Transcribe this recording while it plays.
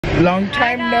Long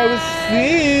time no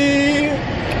see.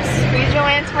 Squeeze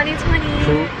Joanne 2020.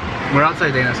 Cool. We're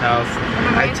outside Dana's house.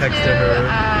 I texted her.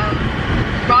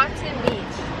 Rotten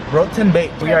Beach. Rotten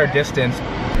Beach. We are distanced.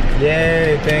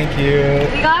 Yay, thank you.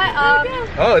 We got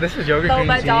oh, this is yogurt cream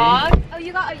boba tea. dog. Oh,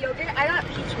 you got a yogurt? I got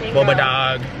peach mango. Boba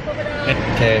dog. Boba dog.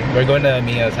 Okay, we're going to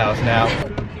Mia's house now.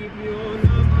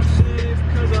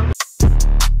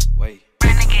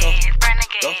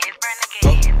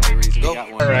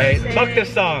 Alright, fuck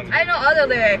this song. I know other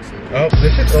lyrics. Oh,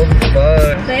 this is so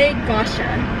fun. Say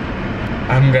Gosha.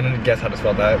 I'm gonna guess how to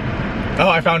spell that. Oh,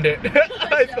 I found it.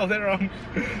 I spelled it wrong.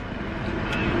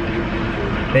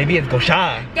 Maybe it's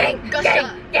Gosha. Gang,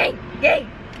 Gosha. Gang, gang.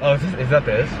 Oh, is that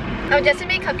this? Oh, Justin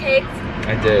made cupcakes.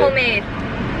 I did. Homemade.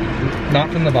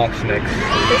 Not from the box mix.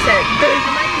 They said.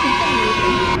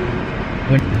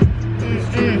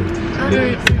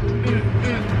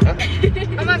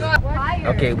 Oh my god.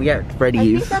 Okay, we at I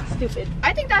Freddy's. think that's stupid.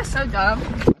 I think that's so dumb.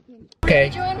 Okay.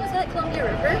 Joanne was at Columbia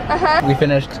River? We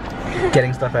finished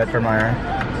getting stuff at Vermeer.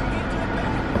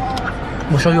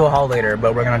 We'll show you a haul later,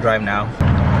 but we're gonna drive now.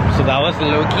 So that was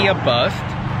low-key a bust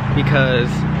because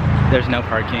there's no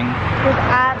parking. There's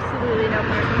absolutely no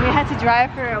parking. We had to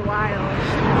drive for a while.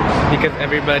 Because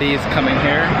everybody's coming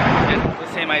here and the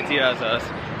same idea as us.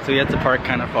 So we had to park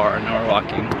kind of far and now we're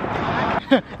walking.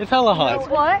 It's hella hot.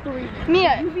 What?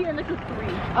 Mia.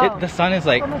 The sun is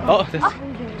like, oh, this.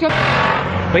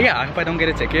 But yeah, I hope I don't get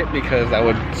a ticket because that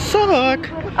would suck. Do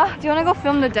you want to go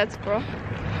film the Jets, bro?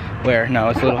 Where? No,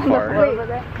 it's a little far.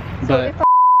 But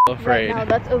I'm afraid. Right now,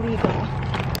 that's illegal.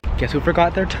 Guess who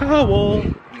forgot their towel?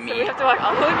 So we have to walk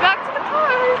all the way back to the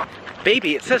car.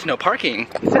 Baby, it says no parking.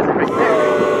 It says it right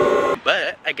there.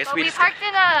 But I guess we just parked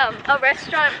in a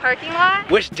restaurant parking lot.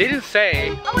 Which didn't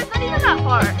say. Oh, it's not even that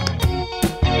far.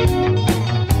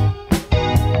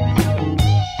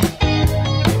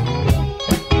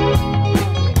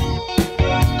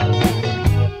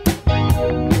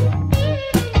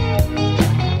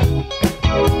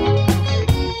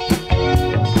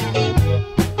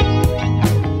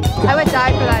 I would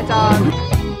die for that dog.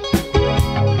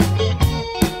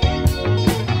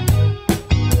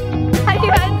 How do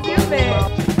you unzoom it?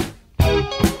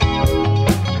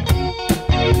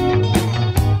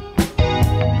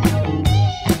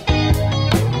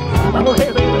 Oh,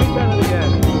 wait, let me try that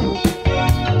again.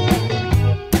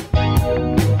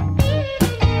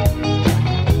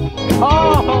 Oh,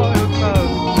 it was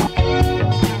close.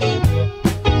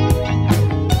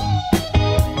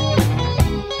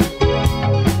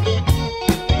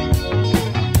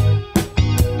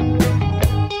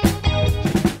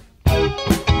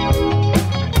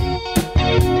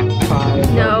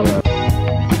 No.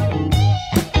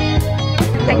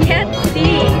 I can't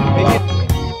see.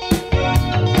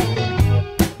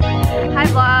 Hi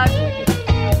vlog.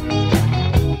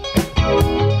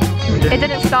 It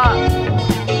didn't stop.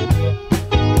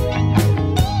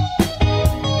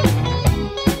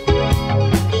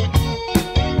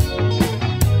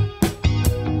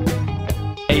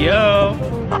 Hey yo,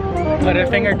 put a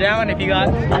finger down if you got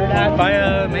stared at by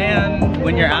a man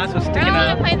when your ass was sticking I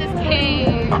up. don't want to play this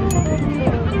game.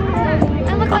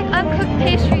 I look like uncooked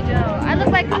pastry dough.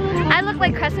 I look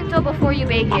like crescent dough before you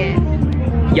bake it.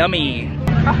 Yummy.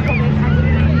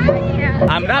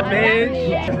 I'm that bitch.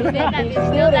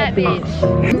 Still that bitch.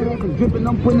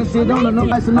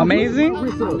 Amazing?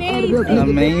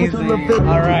 Amazing.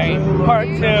 Alright, part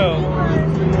 2.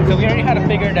 So we already had a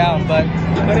finger down, but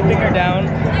you put a finger down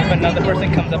if another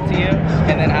person comes up to you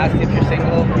and then asks if you're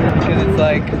single because it's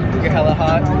like you're hella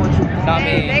hot. Not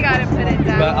me. They gotta put it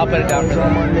down. But I'll put it down for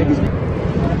them.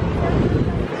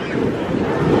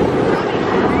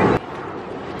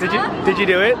 Did you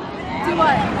do it? Do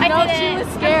what? I didn't. She was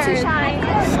scared. I'm too shy.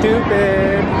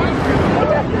 Stupid.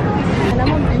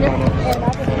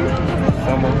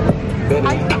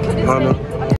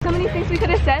 So many things we could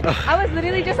have said. I was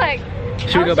literally just like.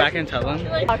 Should we go back and tell them?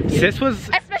 Sis was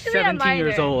 17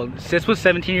 years old. Sis was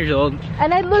 17 years old.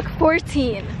 And I look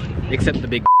 14. Except the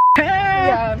big.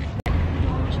 Yeah.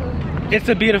 It's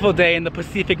a beautiful day in the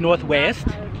Pacific Northwest.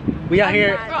 We out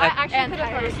here. Bro, I actually could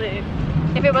have gone to sleep.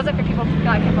 If it wasn't for people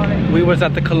that kept on. We was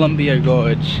at the Columbia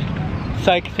Gorge.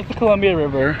 Psych, it's the Columbia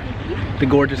River. The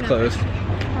gorge is closed.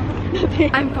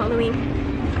 I'm following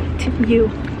you.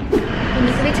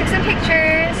 So we took some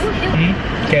pictures.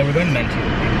 Okay, we're going to Menti.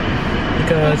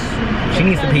 Because she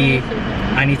needs to pee,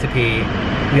 I need to pee,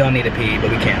 we all need to pee, but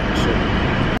we can't. So.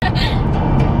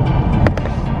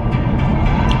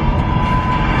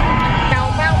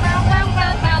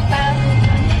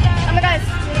 Oh my god.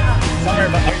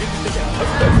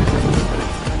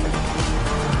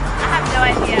 I have no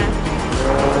idea.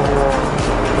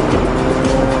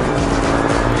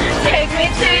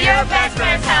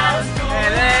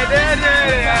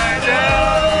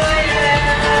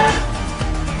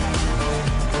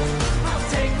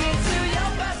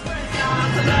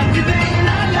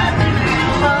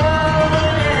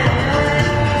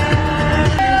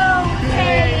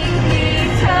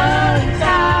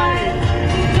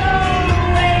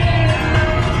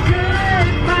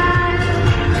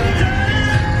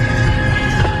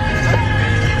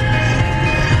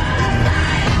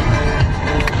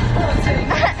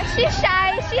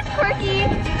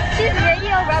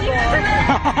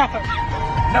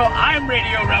 No, I'm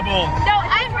Radio Rebel. No,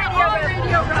 I'm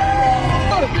Radio Rebel.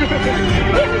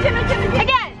 Timmy.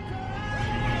 Again.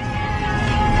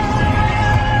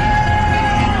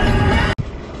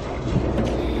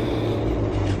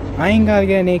 I ain't gotta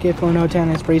get naked for no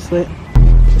tennis bracelet.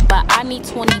 But I need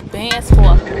 20 bands for.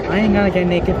 I ain't gotta get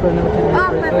naked for no tennis bracelet.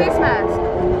 Oh, my face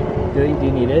mask. Do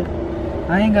you need it?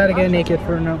 I ain't gotta get naked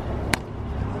for no.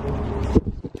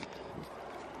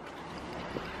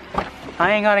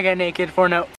 I ain't gotta get naked for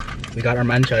no. We got our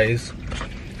manchais.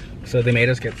 So they made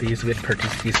us get these. We had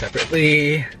purchased these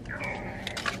separately.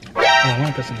 Oh, I want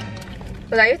to put some.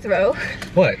 Was that your throat?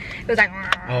 What? It was like.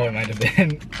 Oh, it might have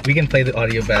been. We can play the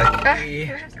audio back.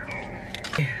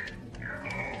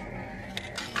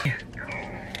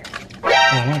 Oh,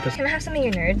 I want to put some. Can I have some of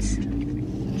your nerds?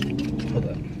 Hold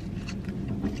up.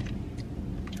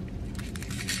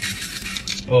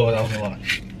 Oh, that was a lot.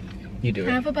 You do it.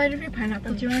 Can I have a bite of your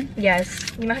pineapple, Joanne? Yes.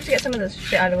 You might have to get some of this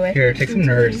shit out of the way. Here, take some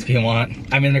nerds if you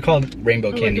want. I mean, they're called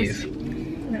rainbow candies.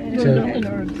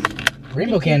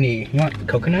 Rainbow candy. You want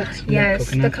coconuts? Yes,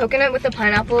 the coconut with the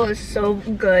pineapple is so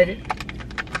good.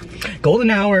 Golden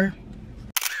hour.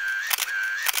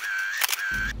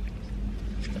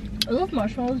 Are those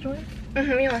marshmallows, Joy?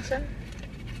 You want some?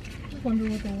 I just wonder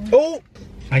what they were. Oh!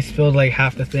 I spilled like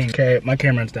half the thing. Okay, my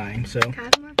camera's dying, so. Can I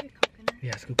have more of your coconut?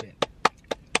 Yeah, scoop it.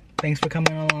 Thanks for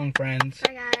coming along, friends.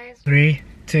 Bye, guys. 3,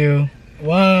 2,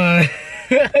 1. I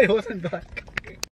wasn't back.